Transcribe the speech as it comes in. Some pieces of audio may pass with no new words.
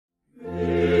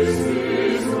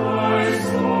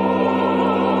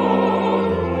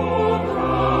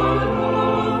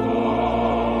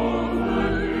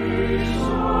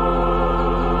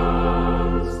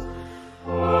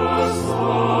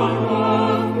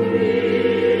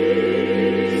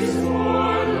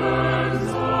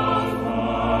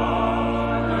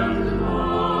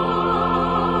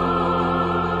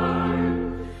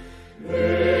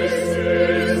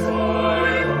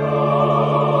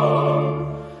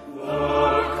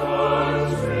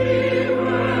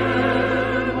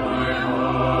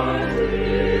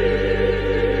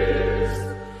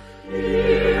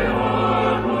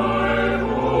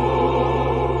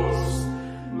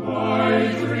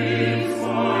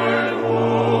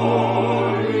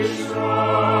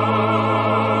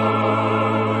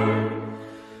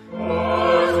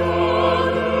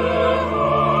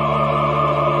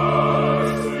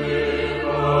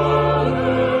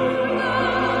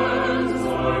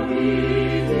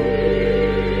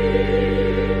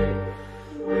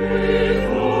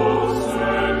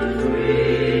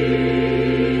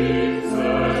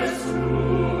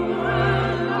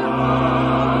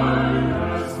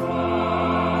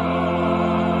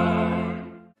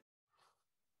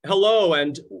Hello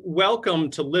and welcome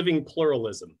to Living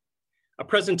Pluralism, a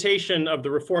presentation of the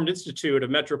Reformed Institute of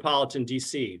Metropolitan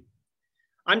DC.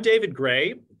 I'm David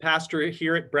Gray, pastor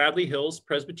here at Bradley Hills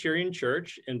Presbyterian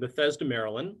Church in Bethesda,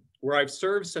 Maryland, where I've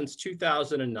served since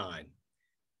 2009.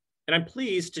 And I'm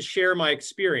pleased to share my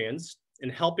experience in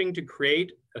helping to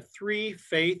create a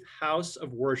three-faith house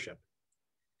of worship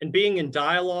and being in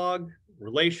dialogue,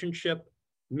 relationship,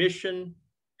 mission,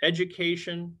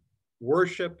 education,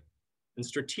 worship, and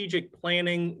strategic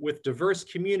planning with diverse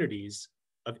communities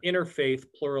of interfaith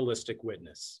pluralistic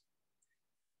witness.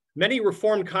 Many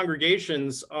Reformed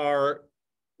congregations are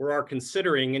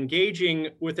considering engaging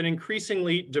with an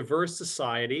increasingly diverse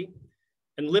society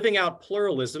and living out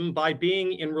pluralism by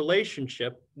being in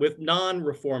relationship with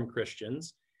non-Reformed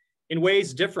Christians in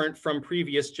ways different from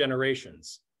previous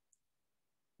generations.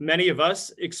 Many of us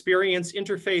experience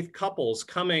interfaith couples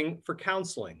coming for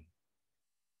counseling,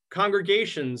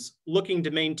 congregations looking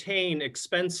to maintain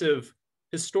expensive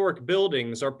historic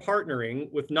buildings are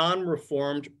partnering with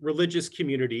non-Reformed religious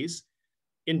communities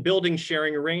in building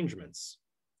sharing arrangements.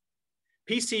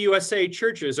 PCUSA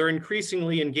churches are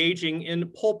increasingly engaging in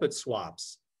pulpit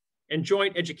swaps and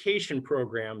joint education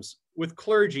programs with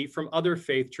clergy from other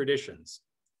faith traditions.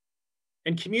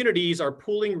 And communities are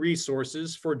pooling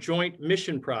resources for joint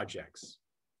mission projects.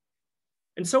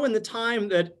 And so in the time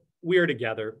that we are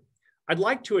together, I'd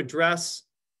like to address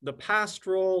the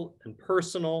pastoral and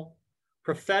personal,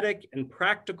 prophetic and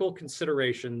practical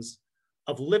considerations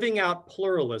of living out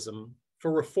pluralism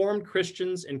for Reformed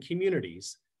Christians and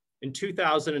communities in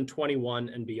 2021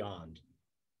 and beyond.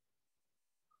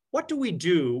 What do we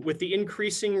do with the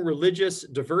increasing religious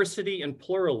diversity and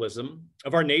pluralism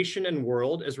of our nation and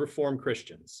world as Reformed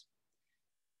Christians?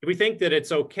 If we think that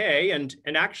it's okay and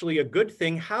actually a good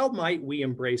thing, how might we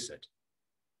embrace it?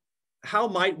 How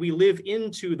might we live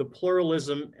into the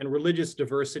pluralism and religious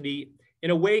diversity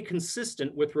in a way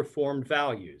consistent with Reformed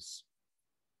values?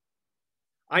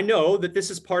 I know that this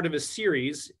is part of a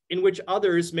series in which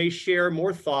others may share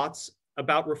more thoughts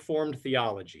about Reformed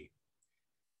theology.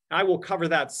 I will cover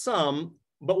that some,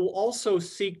 but will also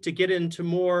seek to get into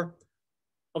more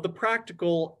of the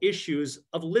practical issues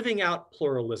of living out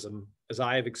pluralism as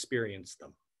I have experienced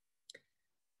them.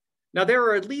 Now, there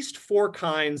are at least four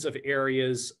kinds of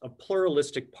areas of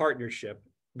pluralistic partnership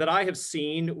that I have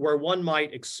seen where one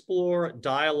might explore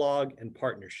dialogue and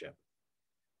partnership.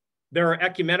 There are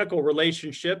ecumenical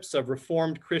relationships of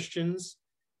Reformed Christians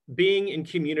being in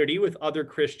community with other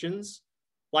Christians,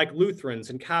 like Lutherans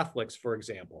and Catholics, for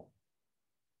example.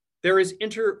 There is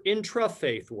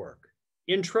intra-faith work,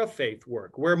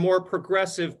 where more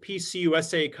progressive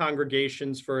PCUSA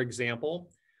congregations, for example,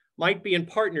 might be in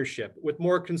partnership with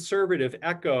more conservative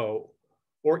ECHO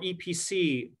or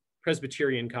EPC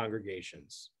Presbyterian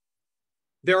congregations.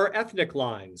 There are ethnic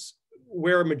lines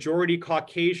where majority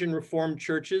Caucasian Reformed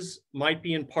churches might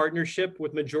be in partnership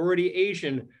with majority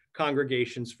Asian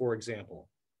congregations, for example,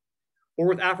 or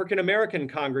with African American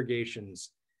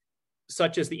congregations,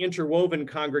 such as the Interwoven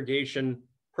Congregation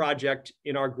project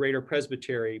in our Greater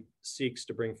Presbytery seeks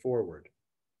to bring forward.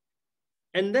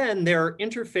 And then there are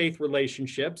interfaith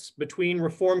relationships between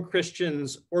Reformed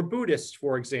Christians or Buddhists,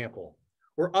 for example,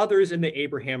 or others in the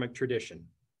Abrahamic tradition.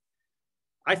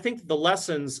 I think the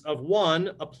lessons of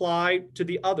one apply to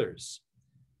the others,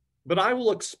 but I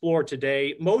will explore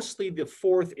today mostly the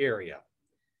fourth area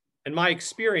and my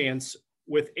experience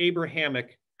with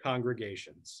Abrahamic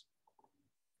congregations.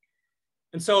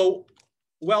 And so,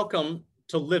 welcome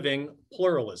to Living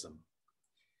Pluralism.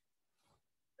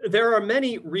 There are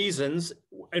many reasons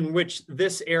in which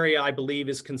this area, I believe,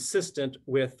 is consistent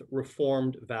with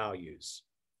Reformed values.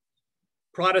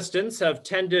 Protestants have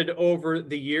tended over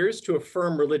the years to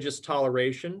affirm religious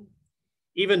toleration,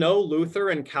 even though Luther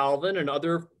and Calvin and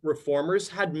other reformers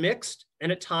had mixed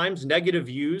and at times negative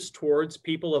views towards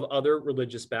people of other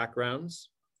religious backgrounds.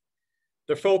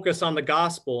 Their focus on the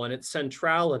gospel and its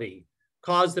centrality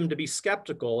caused them to be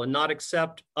skeptical and not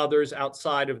accept others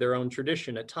outside of their own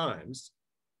tradition at times.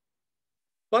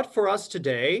 But for us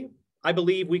today, I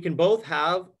believe we can both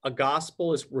have a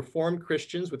gospel as Reformed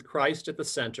Christians with Christ at the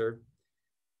center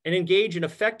and engage in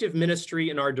effective ministry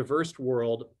in our diverse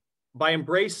world by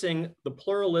embracing the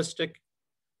pluralistic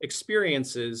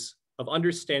experiences of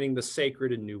understanding the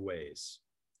sacred in new ways.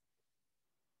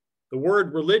 The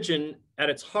word religion at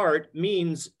its heart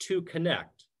means to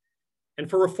connect. And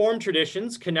for Reformed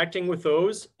traditions, connecting with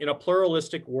those in a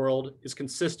pluralistic world is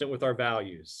consistent with our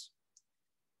values.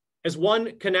 As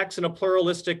one connects in a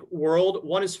pluralistic world,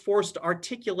 one is forced to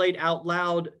articulate out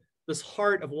loud this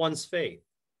heart of one's faith.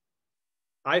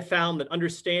 I found that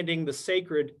understanding the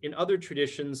sacred in other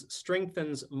traditions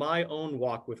strengthens my own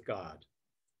walk with God.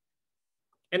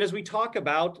 And as we talk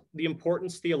about the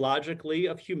importance theologically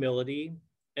of humility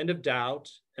and of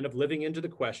doubt and of living into the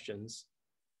questions,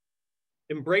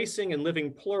 embracing and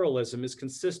living pluralism is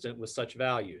consistent with such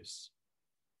values.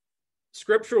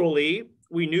 Scripturally,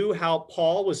 we knew how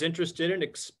Paul was interested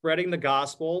in spreading the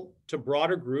gospel to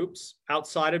broader groups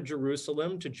outside of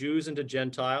Jerusalem, to Jews and to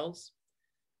Gentiles.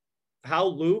 How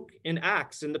Luke in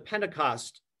Acts, in the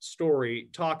Pentecost story,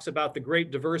 talks about the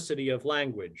great diversity of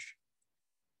language.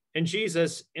 And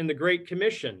Jesus in the Great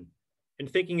Commission, in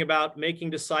thinking about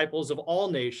making disciples of all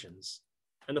nations,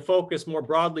 and the focus more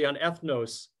broadly on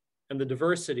ethnos and the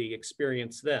diversity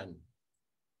experienced then.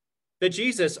 That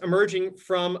Jesus, emerging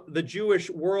from the Jewish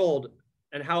world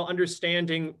and how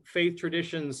understanding faith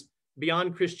traditions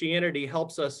beyond Christianity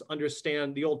helps us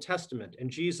understand the Old Testament and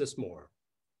Jesus more.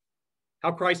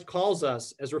 How Christ calls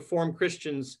us as Reformed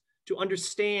Christians to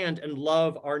understand and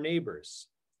love our neighbors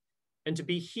and to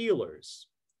be healers.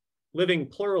 Living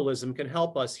pluralism can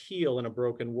help us heal in a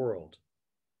broken world.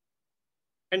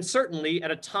 And certainly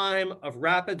at a time of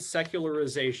rapid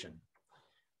secularization,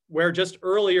 where just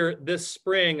earlier this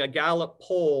spring, a Gallup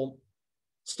poll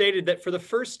stated that for the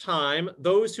first time,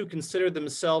 those who consider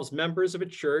themselves members of a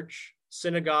church,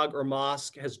 synagogue, or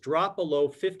mosque has dropped below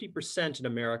 50% in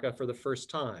America for the first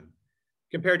time,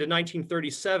 compared to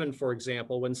 1937, for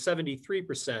example, when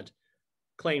 73%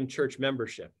 claimed church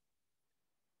membership.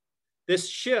 This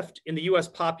shift in the US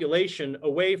population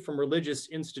away from religious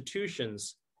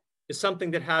institutions is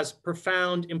something that has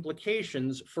profound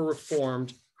implications for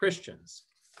Reformed Christians.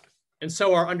 And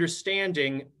so our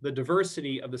understanding the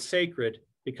diversity of the sacred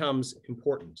becomes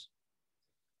important.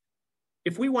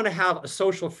 If we want to have a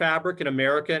social fabric in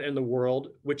America and in the world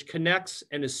which connects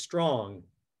and is strong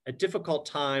at difficult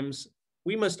times,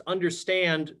 we must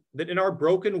understand that in our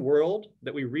broken world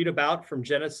that we read about from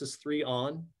Genesis 3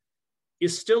 on,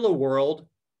 is still a world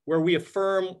where we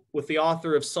affirm with the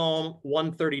author of Psalm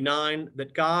 139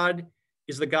 that God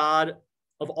is the God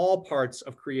of all parts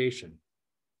of creation.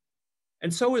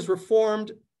 And so as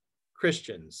Reformed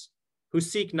Christians who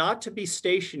seek not to be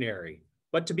stationary,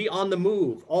 but to be on the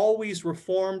move, always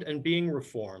reformed and being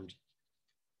reformed,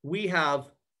 we have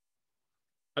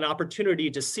an opportunity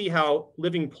to see how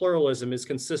living pluralism is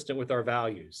consistent with our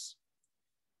values.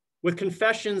 With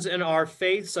confessions in our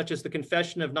faith, such as the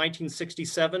Confession of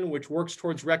 1967, which works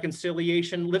towards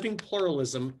reconciliation, living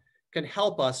pluralism can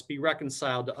help us be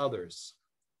reconciled to others.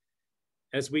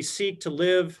 As we seek to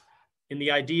live in the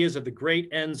ideas of the great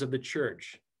ends of the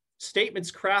church,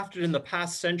 statements crafted in the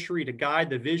past century to guide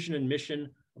the vision and mission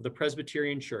of the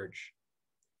Presbyterian Church,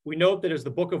 we note that as the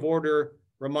Book of Order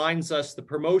reminds us, the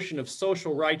promotion of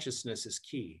social righteousness is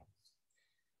key.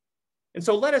 And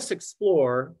so let us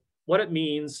explore what it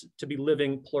means to be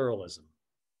living pluralism.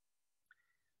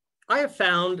 I have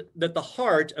found that the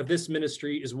heart of this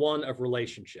ministry is one of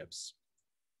relationships.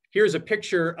 Here's a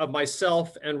picture of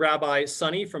myself and Rabbi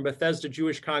Sonny from Bethesda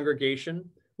Jewish Congregation,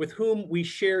 with whom we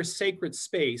share sacred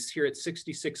space here at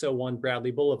 6601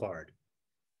 Bradley Boulevard,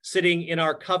 sitting in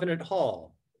our Covenant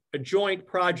Hall, a joint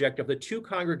project of the two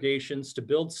congregations to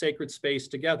build sacred space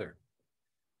together.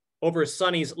 Over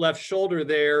Sonny's left shoulder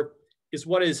there is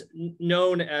what is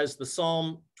known as the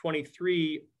Psalm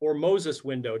 23 or Moses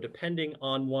window, depending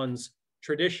on one's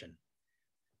tradition.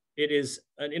 It is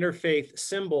an interfaith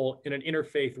symbol in an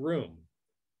interfaith room.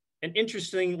 And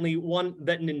interestingly, one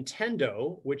that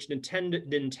Nintendo,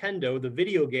 the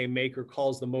video game maker,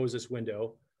 calls the Moses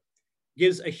window,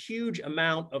 gives a huge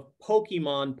amount of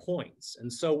Pokemon points.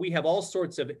 And so we have all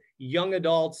sorts of young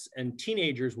adults and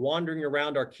teenagers wandering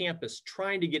around our campus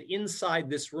trying to get inside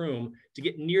this room to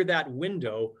get near that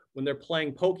window when they're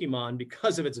playing Pokemon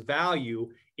because of its value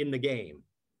in the game.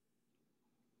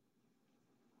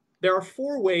 There are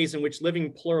four ways in which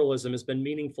living pluralism has been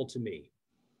meaningful to me.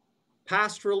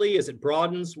 Pastorally, as it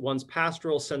broadens one's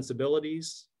pastoral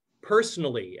sensibilities.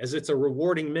 Personally, as it's a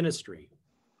rewarding ministry.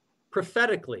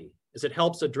 Prophetically, as it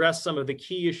helps address some of the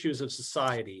key issues of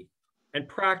society. And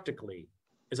practically,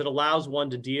 as it allows one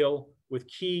to deal with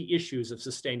key issues of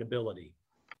sustainability.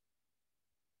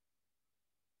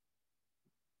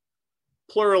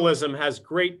 Pluralism has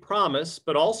great promise,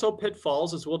 but also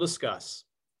pitfalls, as we'll discuss.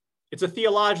 It's a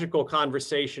theological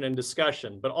conversation and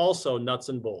discussion, but also nuts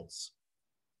and bolts.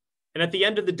 And at the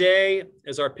end of the day,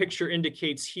 as our picture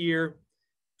indicates here,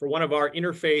 for one of our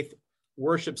interfaith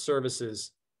worship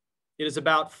services, it is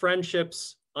about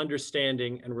friendships,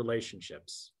 understanding, and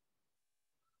relationships.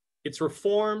 It's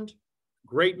reformed,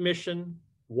 great mission,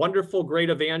 wonderful, great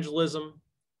evangelism,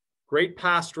 great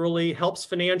pastorally, helps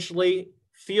financially,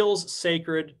 feels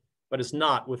sacred, but is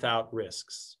not without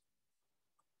risks.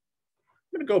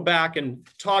 I'm going to go back and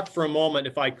talk for a moment,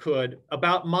 if I could,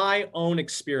 about my own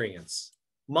experience,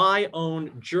 my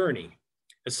own journey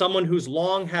as someone who's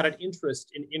long had an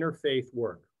interest in interfaith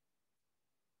work.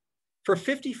 For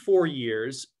 54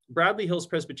 years, Bradley Hills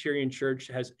Presbyterian Church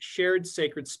has shared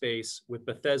sacred space with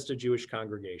Bethesda Jewish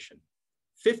Congregation.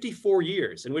 54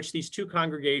 years in which these two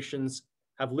congregations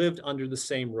have lived under the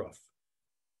same roof.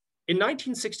 In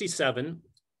 1967,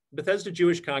 Bethesda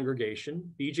Jewish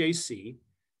Congregation, BJC,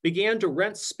 began to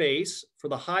rent space for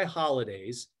the high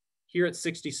holidays here at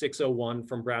 6601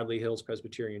 from Bradley Hills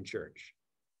Presbyterian Church.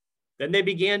 Then they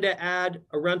began to add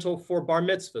a rental for bar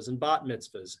mitzvahs and bat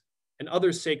mitzvahs and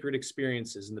other sacred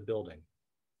experiences in the building.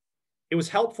 It was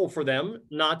helpful for them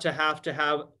not to have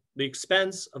the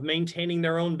expense of maintaining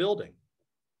their own building.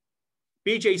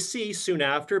 BJC soon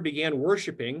after began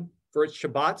worshiping for its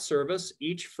Shabbat service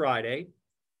each Friday,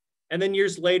 and then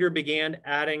years later began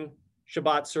adding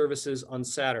Shabbat services on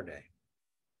Saturday.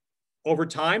 Over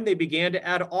time, they began to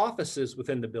add offices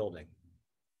within the building.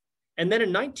 And then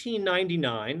in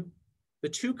 1999, the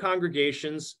two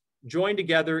congregations joined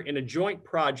together in a joint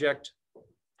project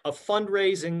of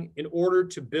fundraising in order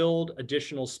to build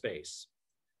additional space.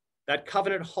 That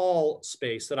Covenant Hall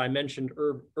space that I mentioned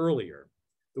earlier,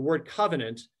 the word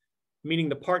covenant meaning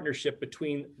the partnership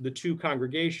between the two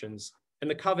congregations and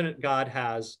the covenant God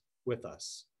has with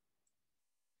us.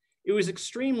 It was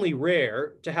extremely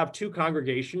rare to have two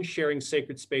congregations sharing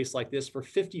sacred space like this for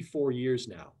 54 years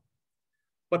now.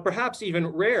 But perhaps even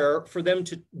rarer for them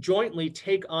to jointly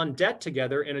take on debt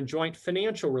together in a joint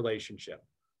financial relationship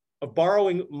of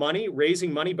borrowing money,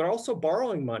 raising money, but also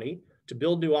borrowing money to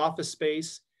build new office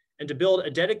space and to build a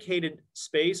dedicated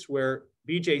space where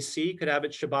BJC could have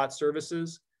its Shabbat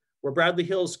services, where Bradley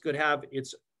Hills could have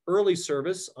its early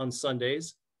service on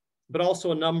Sundays, but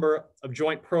also a number of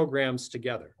joint programs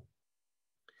together.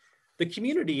 The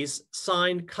communities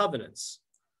signed covenants,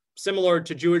 similar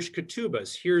to Jewish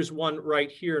ketubas. Here's one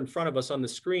right here in front of us on the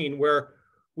screen, where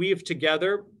we have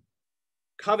together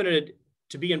covenanted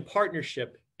to be in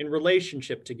partnership, in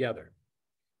relationship together.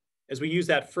 As we use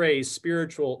that phrase,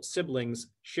 spiritual siblings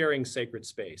sharing sacred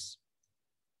space.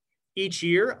 Each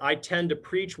year, I tend to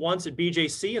preach once at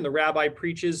BJC, and the rabbi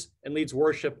preaches and leads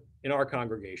worship in our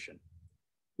congregation.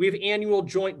 We have annual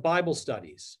joint Bible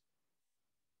studies.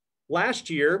 Last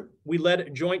year, we led a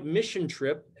joint mission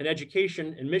trip, an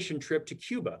education and mission trip to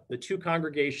Cuba, the two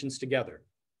congregations together.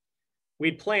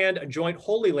 We'd planned a joint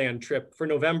Holy Land trip for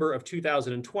November of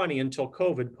 2020 until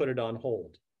COVID put it on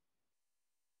hold.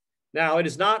 Now, it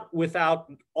is not without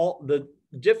all the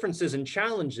differences and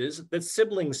challenges that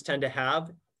siblings tend to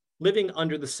have living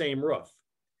under the same roof.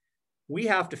 We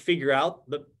have to figure out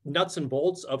the nuts and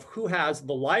bolts of who has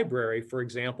the library, for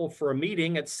example, for a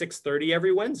meeting at 6:30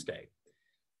 every Wednesday.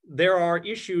 There are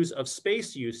issues of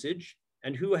space usage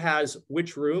and who has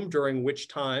which room during which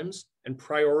times and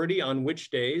priority on which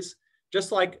days,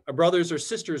 just like brothers or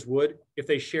sisters would if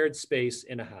they shared space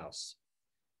in a house.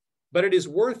 But it is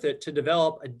worth it to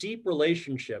develop a deep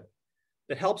relationship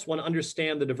that helps one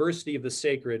understand the diversity of the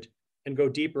sacred and go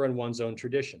deeper in one's own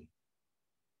tradition.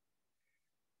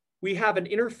 We have an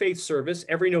interfaith service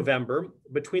every November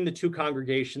between the two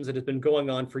congregations that has been going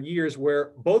on for years,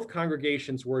 where both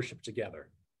congregations worship together.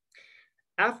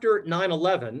 After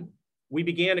 9/11, we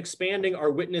began expanding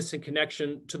our witness and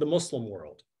connection to the Muslim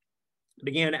world,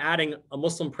 began adding a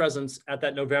Muslim presence at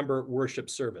that November worship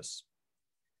service.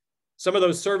 Some of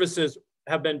those services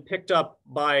have been picked up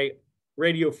by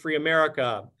Radio Free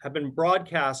America, have been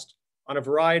broadcast on a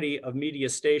variety of media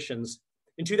stations.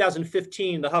 In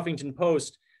 2015, the Huffington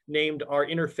Post named our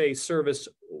interfaith service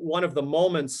one of the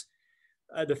moments,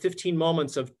 the 15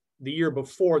 moments of the year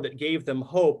before that gave them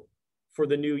hope for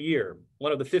the new year.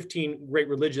 One of the 15 great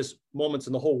religious moments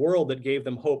in the whole world that gave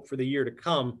them hope for the year to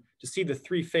come, to see the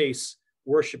three faiths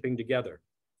worshiping together.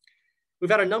 We've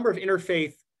had a number of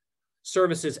interfaith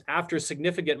services after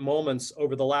significant moments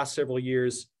over the last several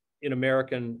years in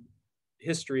American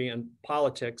history and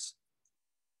politics.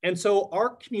 And so our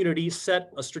community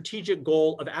set a strategic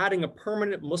goal of adding a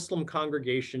permanent Muslim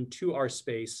congregation to our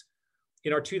space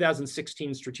in our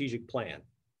 2016 strategic plan.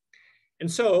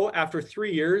 And so after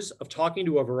 3 years of talking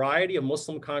to a variety of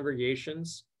Muslim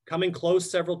congregations, coming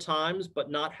close several times, but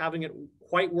not having it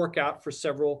quite work out for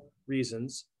several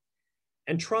reasons,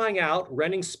 and trying out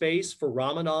renting space for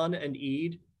Ramadan and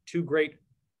Eid, two great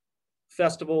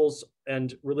festivals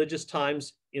and religious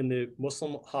times in the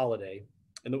Muslim holiday,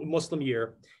 in the Muslim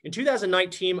year. In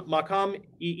 2019,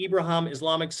 Maqam-e-Ibrahim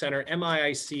Islamic Center,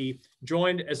 MIIC,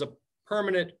 joined as a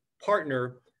permanent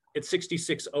partner at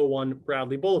 6601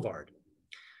 Bradley Boulevard.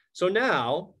 So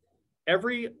now,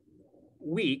 every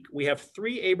week, we have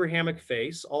three Abrahamic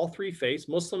faiths, all three faiths,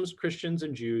 Muslims, Christians,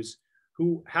 and Jews,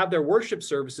 who have their worship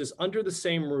services under the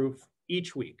same roof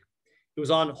each week. It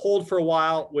was on hold for a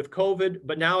while with COVID,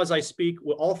 but now as I speak,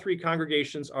 all three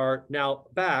congregations are now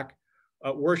back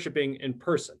worshiping in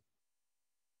person.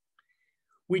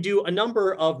 We do a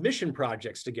number of mission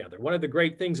projects together. One of the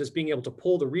great things is being able to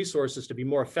pull the resources to be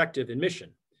more effective in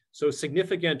mission. So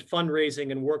significant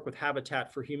fundraising and work with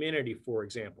Habitat for Humanity, for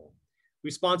example. We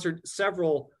sponsored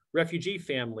several refugee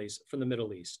families from the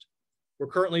Middle East. We're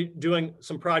currently doing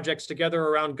some projects together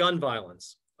around gun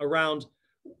violence, around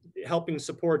helping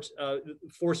support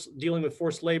dealing with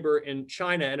forced labor in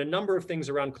China, and a number of things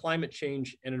around climate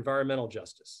change and environmental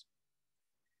justice.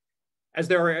 As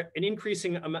there are an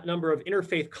increasing number of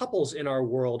interfaith couples in our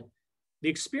world, the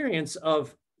experience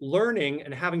of learning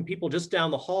and having people just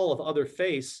down the hall of other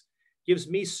faiths gives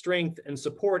me strength and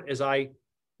support as I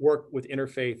work with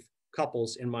interfaith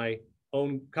couples in my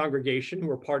own congregation who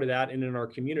are part of that and in our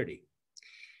community.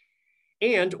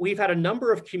 And we've had a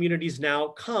number of communities now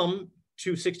come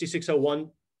to 6601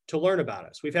 to learn about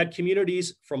us. We've had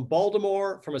communities from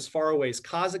Baltimore, from as far away as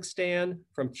Kazakhstan,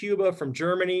 from Cuba, from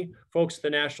Germany. Folks at the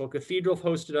National Cathedral have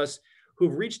hosted us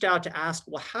who've reached out to ask,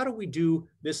 well, how do we do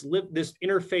this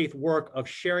interfaith work of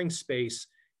sharing space,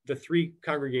 the three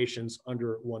congregations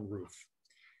under one roof?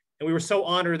 And we were so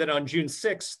honored that on June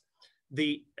 6th,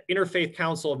 the Interfaith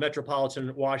Council of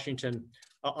Metropolitan Washington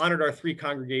honored our three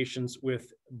congregations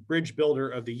with Bridge Builder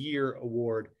of the Year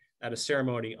Award at a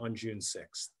ceremony on June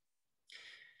 6th.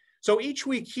 So each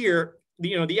week here,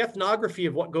 the ethnography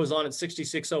of what goes on at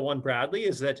 6601 Bradley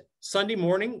is that Sunday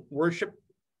morning worship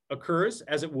occurs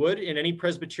as it would in any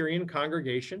Presbyterian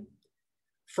congregation.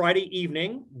 Friday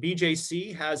evening,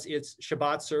 BJC has its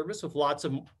Shabbat service with lots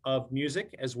of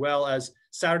music, as well as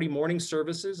Saturday morning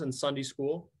services and Sunday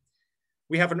school.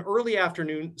 We have an early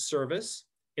afternoon service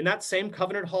in that same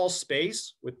Covenant Hall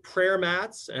space with prayer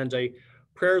mats, and a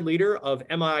prayer leader of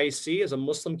MIAC as a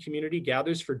Muslim community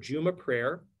gathers for Juma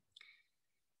prayer.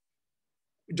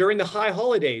 During the high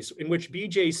holidays, in which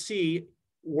BJC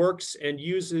works and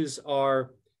uses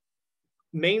our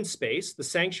main space, the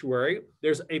sanctuary,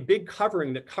 there's a big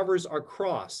covering that covers our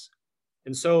cross.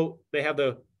 And so they have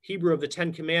the Hebrew of the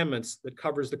 10 Commandments that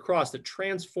covers the cross, that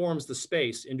transforms the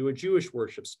space into a Jewish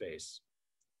worship space.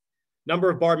 Number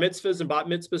of bar mitzvahs and bat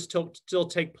mitzvahs still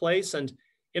take place. And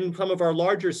in some of our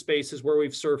larger spaces where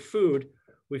we've served food,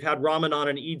 we've had Ramadan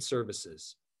and Eid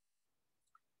services.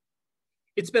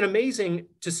 It's been amazing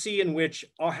to see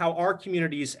how our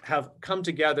communities have come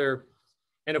together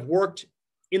and have worked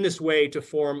in this way to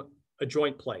form a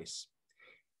joint place.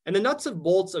 And the nuts and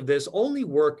bolts of this only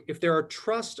work if there are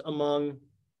trust among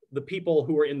the people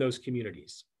who are in those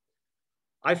communities.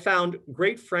 I found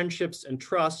great friendships and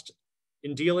trust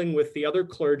in dealing with the other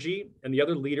clergy and the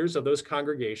other leaders of those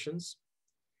congregations.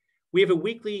 We have a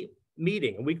weekly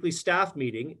meeting, a weekly staff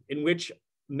meeting, in which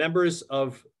members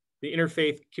of the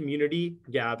interfaith community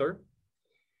gather.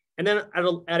 And then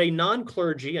at a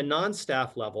non-clergy and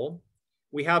non-staff level,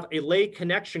 we have a lay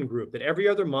connection group that every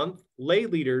other month, lay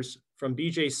leaders from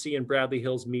BJC and Bradley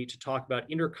Hills meet to talk about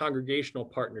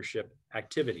intercongregational partnership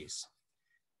activities.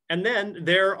 And then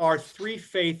there are three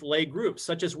faith lay groups,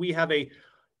 such as we have a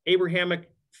Abrahamic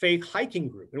faith hiking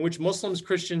group in which Muslims,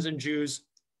 Christians, and Jews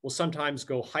will sometimes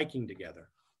go hiking together.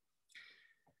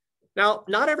 Now,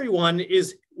 not everyone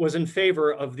was in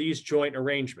favor of these joint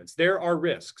arrangements. There are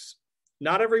risks.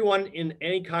 Not everyone in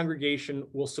any congregation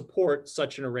will support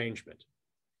such an arrangement.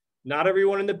 Not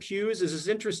everyone in the pews is as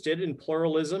interested in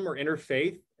pluralism or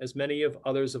interfaith as many of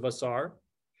others of us are.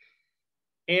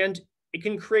 And it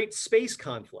can create space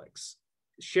conflicts.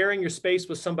 Sharing your space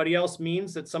with somebody else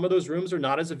means that some of those rooms are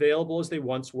not as available as they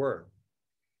once were.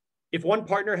 If one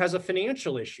partner has a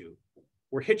financial issue,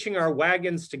 we're hitching our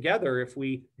wagons together if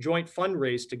we joint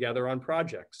fundraise together on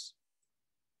projects.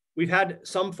 We've had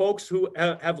some folks who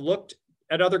have looked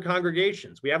at other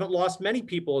congregations. We haven't lost many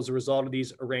people as a result of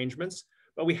these arrangements,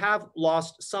 but we have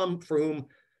lost some for whom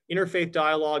interfaith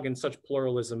dialogue and such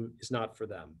pluralism is not for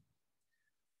them.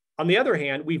 On the other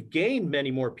hand, we've gained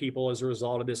many more people as a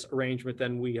result of this arrangement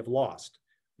than we have lost.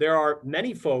 There are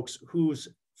many folks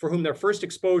for whom their first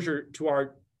exposure to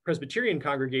our Presbyterian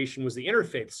congregation was the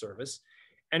interfaith service,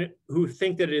 and who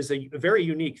think that it is a very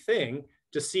unique thing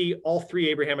to see all three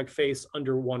Abrahamic faiths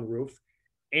under one roof.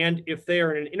 And if they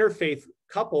are in an interfaith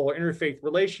couple or interfaith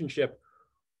relationship,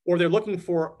 or they're looking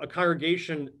for a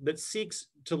congregation that seeks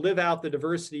to live out the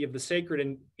diversity of the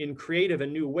sacred in creative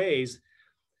and new ways,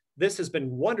 this has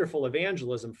been wonderful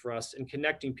evangelism for us in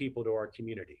connecting people to our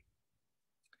community.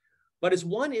 But as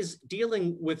one is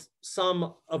dealing with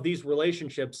some of these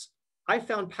relationships, I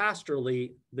found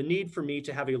pastorally the need for me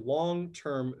to have a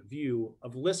long-term view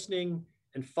of listening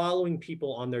and following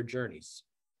people on their journeys.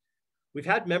 We've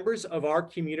had members of our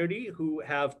community who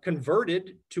have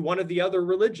converted to one of the other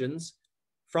religions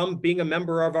from being a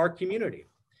member of our community.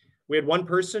 We had one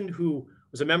person who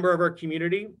was a member of our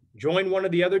community, joined one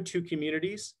of the other two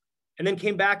communities, and then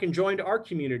came back and joined our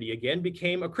community again,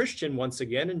 became a Christian once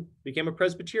again, and became a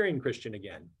Presbyterian Christian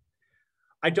again.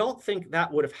 I don't think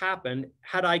that would have happened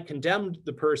had I condemned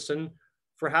the person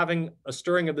for having a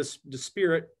stirring of the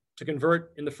spirit to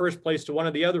convert in the first place to one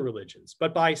of the other religions.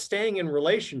 But by staying in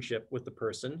relationship with the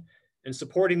person and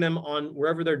supporting them on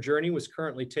wherever their journey was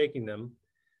currently taking them,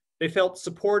 they felt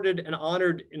supported and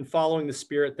honored in following the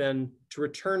Spirit then to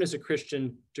return as a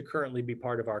Christian to currently be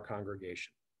part of our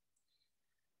congregation.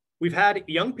 We've had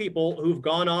young people who've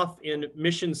gone off in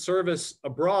mission service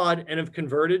abroad and have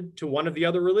converted to one of the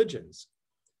other religions.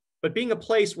 But being a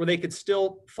place where they could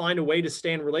still find a way to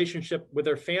stay in relationship with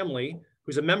their family,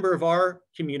 who's a member of our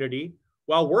community,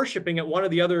 while worshiping at one of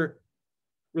the other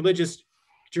religious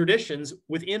traditions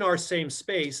within our same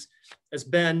space, has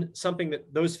been something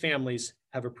that those families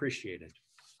have appreciated.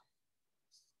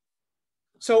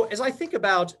 So as I think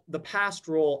about the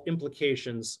pastoral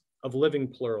implications of living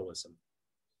pluralism,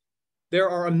 there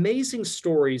are amazing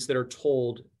stories that are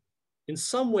told, in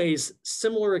some ways,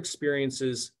 similar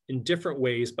experiences in different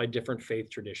ways by different faith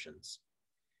traditions.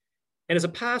 And as a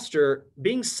pastor,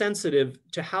 being sensitive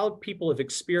to how people have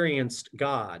experienced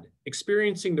God,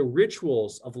 experiencing the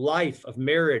rituals of life, of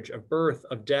marriage, of birth,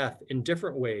 of death in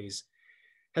different ways,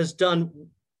 has done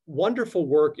wonderful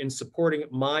work in supporting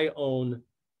my own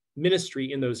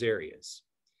ministry in those areas.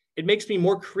 It makes me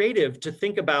more creative to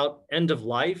think about end of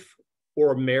life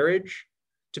or marriage,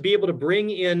 to be able to bring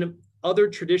in other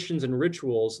traditions and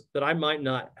rituals that I might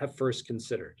not have first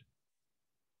considered.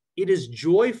 It is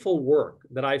joyful work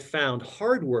that I've found,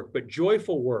 hard work, but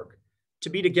joyful work, to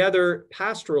be together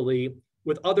pastorally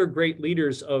with other great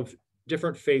leaders of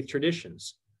different faith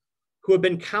traditions who have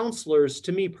been counselors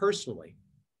to me personally.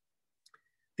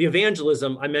 The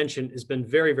evangelism I mentioned has been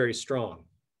very, very strong.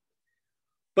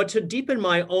 But to deepen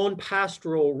my own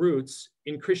pastoral roots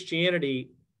in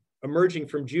Christianity emerging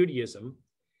from Judaism,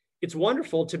 it's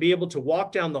wonderful to be able to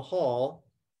walk down the hall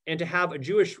and to have a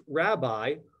Jewish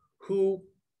rabbi who,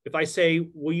 if I say,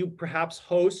 will you perhaps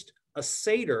host a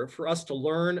Seder for us to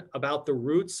learn about the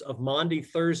roots of Maundy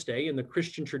Thursday in the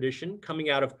Christian tradition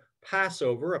coming out of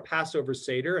Passover, a Passover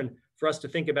Seder, and for us to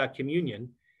think about communion.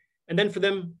 And then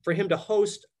for him to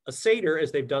host a Seder,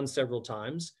 as they've done several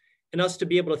times, and us to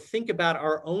be able to think about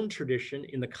our own tradition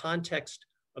in the context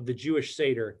of the Jewish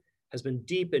Seder has been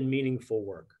deep and meaningful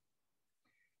work.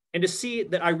 And to see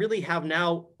that I really have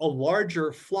now a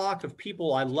larger flock of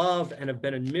people I love and have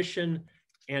been in mission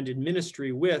and in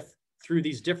ministry with through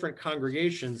these different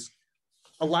congregations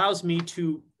allows me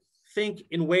to think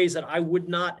in ways that I would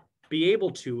not be able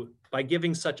to by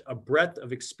giving such a breadth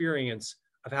of experience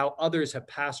of how others have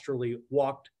pastorally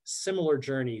walked similar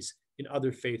journeys in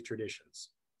other faith traditions.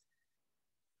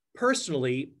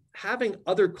 Personally, having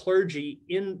other clergy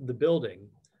in the building,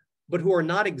 but who are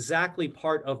not exactly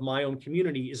part of my own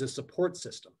community, is a support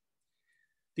system.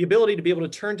 The ability to be able to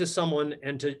turn to someone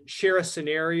and to share a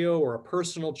scenario or a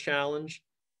personal challenge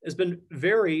has been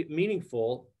very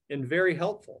meaningful and very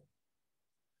helpful.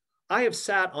 I have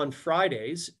sat on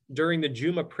Fridays during the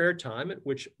Juma prayer time at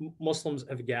which Muslims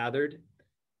have gathered,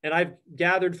 and I've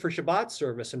gathered for Shabbat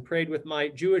service and prayed with my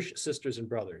Jewish sisters and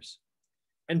brothers.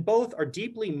 And both are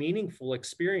deeply meaningful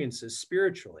experiences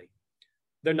spiritually.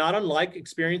 They're not unlike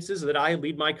experiences that I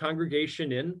lead my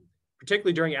congregation in,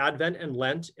 particularly during Advent and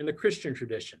Lent in the Christian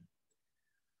tradition.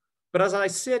 But as I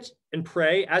sit and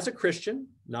pray as a Christian,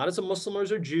 not as a Muslim or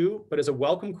as a Jew, but as a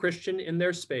welcome Christian in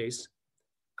their space,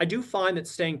 I do find that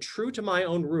staying true to my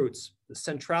own roots, the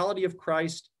centrality of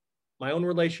Christ, my own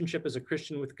relationship as a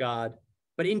Christian with God,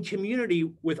 but in community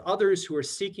with others who are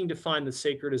seeking to find the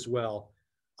sacred as well,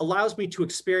 allows me to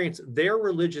experience their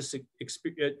religious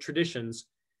traditions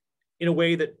in a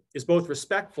way that is both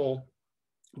respectful,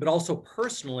 but also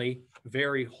personally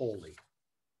very holy.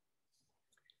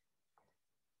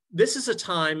 This is a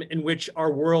time in which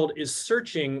our world is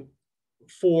searching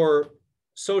for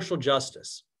social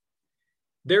justice.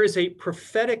 There is a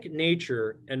prophetic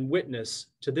nature and witness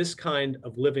to this kind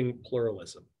of living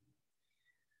pluralism.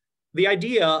 The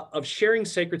idea of sharing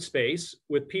sacred space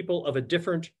with people of a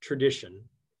different tradition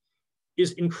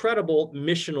is incredible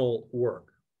missional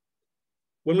work.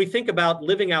 When we think about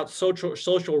living out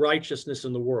social righteousness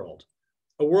in the world,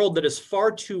 a world that is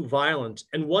far too violent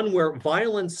and one where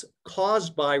violence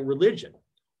caused by religion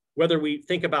whether we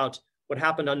think about what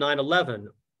happened on 9/11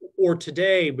 or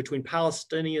today between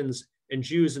Palestinians and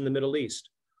Jews in the Middle East,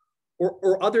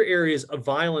 or other areas of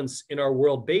violence in our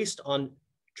world based on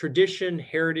tradition,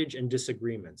 heritage, and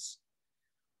disagreements.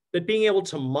 That being able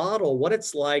to model what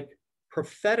it's like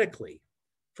prophetically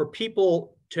for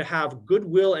people to have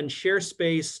goodwill and share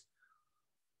space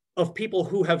of people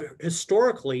who have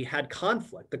historically had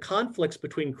conflict. The conflicts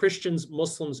between Christians,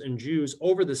 Muslims, and Jews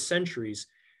over the centuries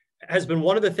has been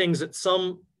one of the things that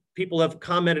some people have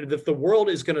commented that if the world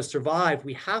is going to survive,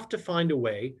 we have to find a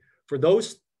way for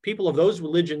those people of those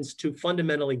religions to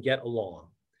fundamentally get along.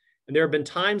 And there have been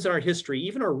times in our history,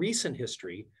 even our recent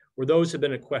history, where those have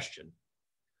been a question.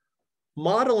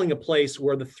 Modeling a place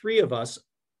where the three of us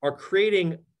are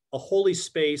creating a holy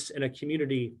space and a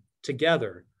community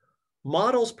together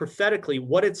models prophetically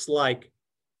what it's like,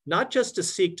 not just to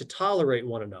seek to tolerate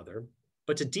one another,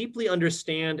 but to deeply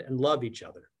understand and love each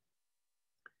other.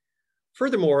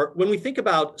 Furthermore, when we think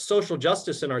about social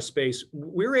justice in our space,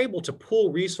 we're able to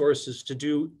pool resources to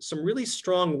do some really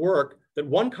strong work that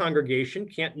one congregation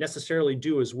can't necessarily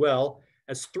do as well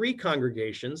as three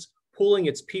congregations pooling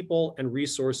its people and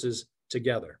resources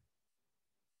together.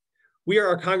 We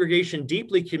are a congregation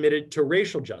deeply committed to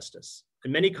racial justice,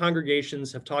 and many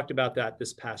congregations have talked about that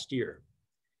this past year.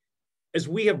 As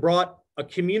we have brought a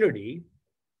community,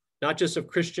 not just of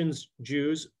Christians,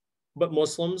 Jews, but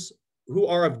Muslims, who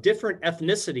are of different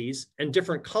ethnicities and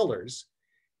different colors,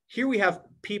 here we have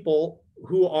people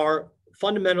who are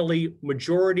fundamentally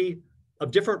majority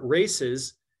of different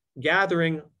races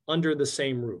gathering under the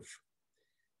same roof.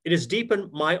 It has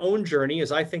deepened my own journey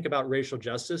as I think about racial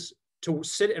justice to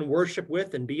sit and worship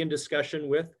with and be in discussion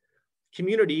with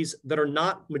communities that are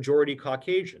not majority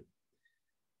Caucasian.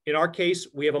 In our case,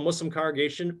 we have a Muslim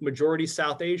congregation, majority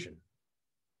South Asian.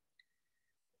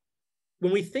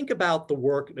 When we think about the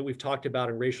work that we've talked about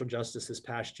in racial justice this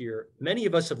past year, many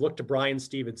of us have looked to Bryan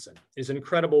Stevenson, his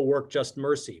incredible work, Just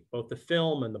Mercy, both the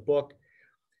film and the book.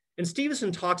 And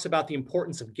Stevenson talks about the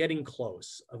importance of getting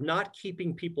close, of not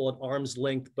keeping people at arm's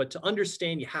length, but to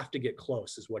understand you have to get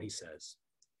close, is what he says.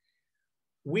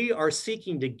 We are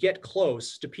seeking to get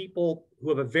close to people who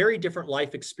have a very different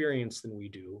life experience than we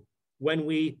do when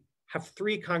we have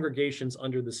three congregations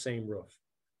under the same roof.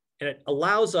 And it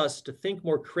allows us to think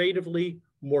more creatively,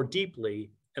 more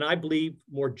deeply, and I believe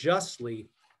more justly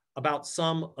about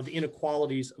some of the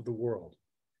inequalities of the world,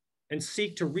 and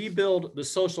seek to rebuild the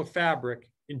social fabric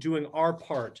in doing our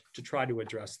part to try to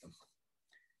address them.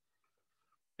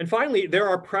 And finally, there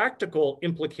are practical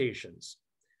implications.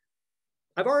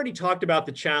 I've already talked about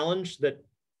the challenge that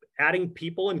adding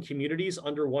people and communities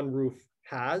under one roof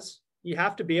has. You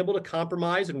have to be able to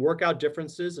compromise and work out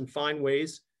differences and find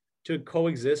ways to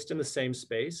coexist in the same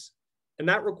space. And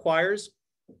that requires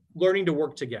learning to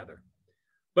work together.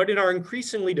 But in our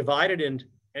increasingly divided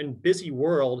and busy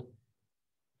world,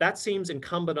 that seems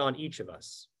incumbent on each of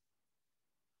us.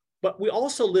 But we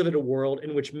also live in a world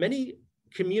in which many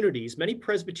communities, many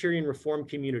Presbyterian Reformed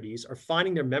communities are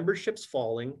finding their memberships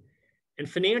falling, and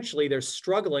financially they're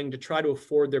struggling to try to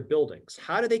afford their buildings.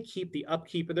 How do they keep the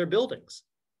upkeep of their buildings?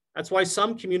 That's why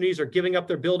some communities are giving up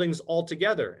their buildings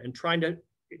altogether and trying to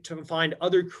find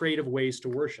other creative ways to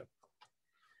worship.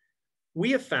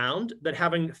 We have found that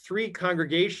having three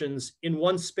congregations in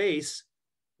one space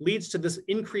leads to this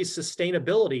increased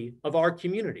sustainability of our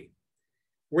community.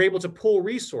 We're able to pool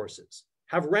resources,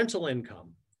 have rental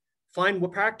income,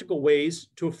 find practical ways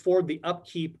to afford the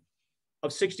upkeep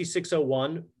of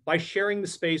 6601 by sharing the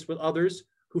space with others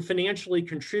who financially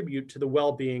contribute to the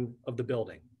well-being of the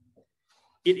building.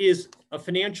 It is a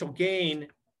financial gain,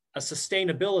 a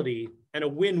sustainability, and a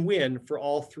win-win for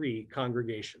all three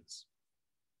congregations.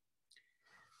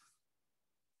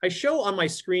 I show on my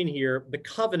screen here the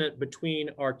covenant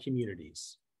between our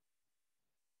communities.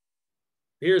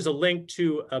 Here's a link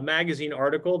to a magazine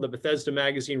article that Bethesda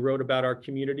Magazine wrote about our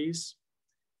communities.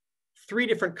 Three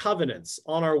different covenants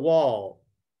on our wall,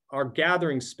 our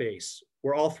gathering space,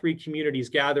 where all three communities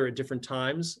gather at different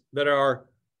times, that are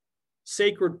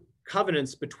sacred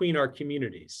covenants between our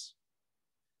communities,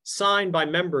 signed by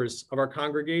members of our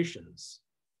congregations.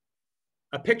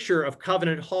 A picture of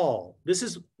Covenant Hall. This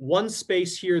is one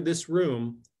space here, this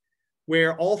room,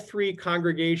 where all three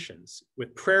congregations,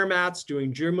 with prayer mats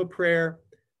doing Juma prayer,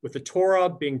 with the Torah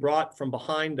being brought from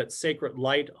behind that sacred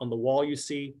light on the wall you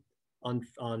see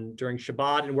during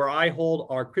Shabbat, and where I hold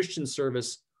our Christian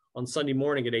service on Sunday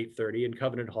morning at 8:30 in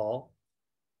Covenant Hall.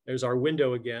 There's our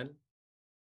window again.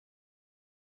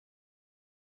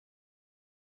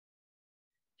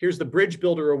 Here's the Bridge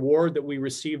Builder Award that we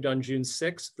received on June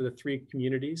 6th for the three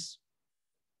communities.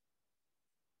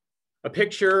 A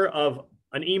picture of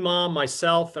an imam,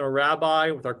 myself, and a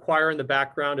rabbi with our choir in the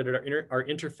background at our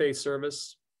interfaith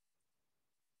service.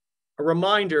 A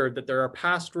reminder that there are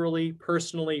pastorally,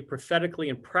 personally, prophetically,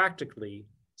 and practically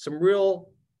some real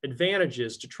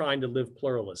advantages to trying to live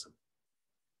pluralism.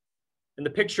 And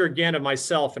the picture again of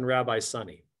myself and Rabbi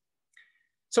Sonny.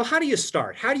 So how do you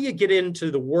start? How do you get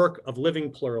into the work of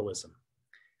living pluralism?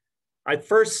 I'd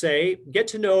first say, get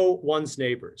to know one's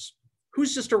neighbors.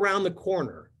 Who's just around the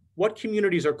corner? What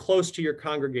communities are close to your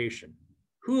congregation?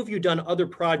 Who have you done other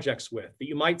projects with that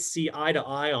you might see eye to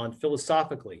eye on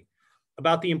philosophically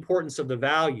about the importance of the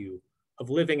value of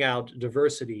living out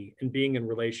diversity and being in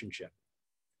relationship?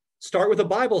 Start with a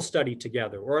Bible study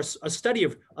together, or a study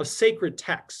of sacred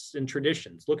texts and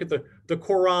traditions. Look at the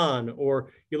Quran,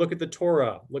 or you look at the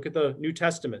Torah, look at the New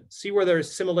Testament, see where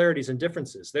there's similarities and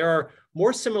differences. There are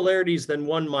more similarities than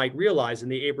one might realize in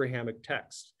the Abrahamic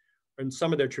text, or in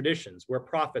some of their traditions where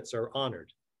prophets are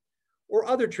honored, or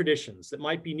other traditions that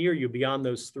might be near you beyond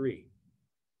those three.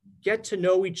 Get to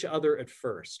know each other at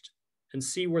first and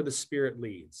see where the Spirit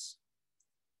leads.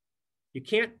 You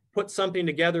can't put something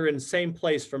together in the same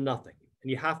place from nothing,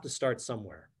 and you have to start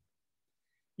somewhere.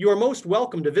 You are most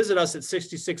welcome to visit us at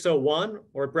 6601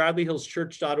 or at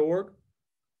bradleyhillschurch.org,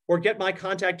 or get my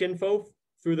contact info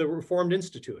through the Reformed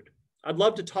Institute. I'd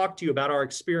love to talk to you about our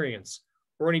experience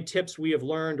or any tips we have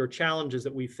learned or challenges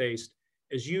that we faced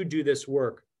as you do this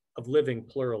work of living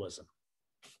pluralism.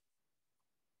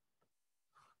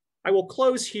 I will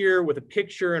close here with a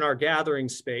picture in our gathering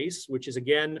space, which is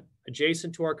again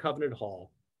adjacent to our Covenant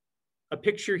Hall. A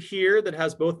picture here that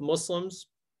has both Muslims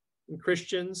and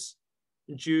Christians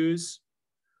and Jews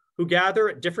who gather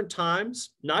at different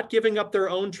times, not giving up their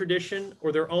own tradition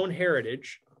or their own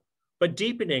heritage, but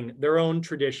deepening their own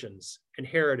traditions and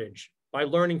heritage by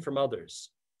learning from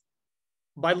others,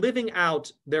 by living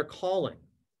out their calling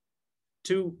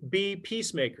to be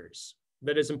peacemakers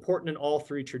that is important in all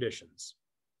three traditions.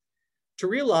 To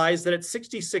realize that at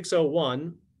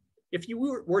 6601, if you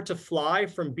were to fly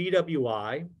from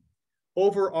BWI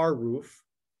over our roof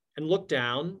and look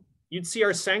down, you'd see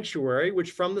our sanctuary,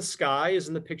 which from the sky is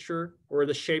in the picture or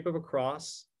the shape of a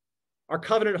cross. Our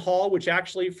Covenant Hall, which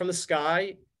actually from the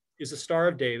sky is the Star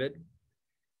of David.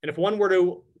 And if one were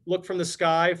to look from the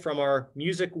sky from our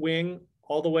music wing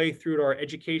all the way through to our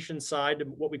education side to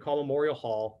what we call Memorial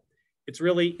Hall, it's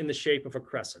really in the shape of a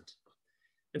crescent.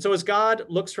 And so as God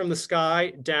looks from the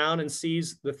sky down and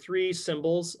sees the three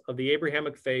symbols of the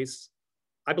Abrahamic faith,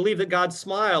 I believe that God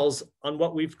smiles on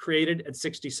what we've created at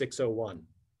 6601.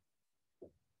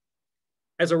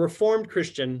 As a Reformed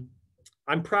Christian,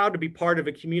 I'm proud to be part of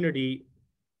a community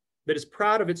that is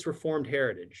proud of its Reformed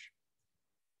heritage.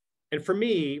 And for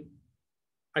me,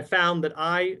 I found that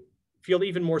I feel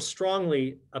even more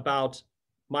strongly about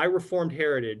my Reformed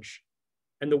heritage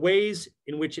and the ways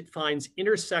in which it finds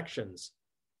intersections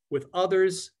with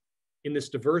others in this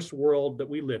diverse world that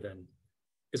we live in,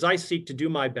 as I seek to do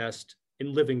my best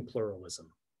in living pluralism.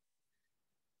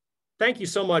 Thank you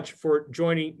so much for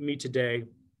joining me today.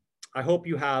 I hope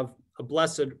you have a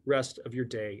blessed rest of your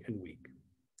day and week.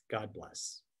 God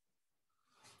bless.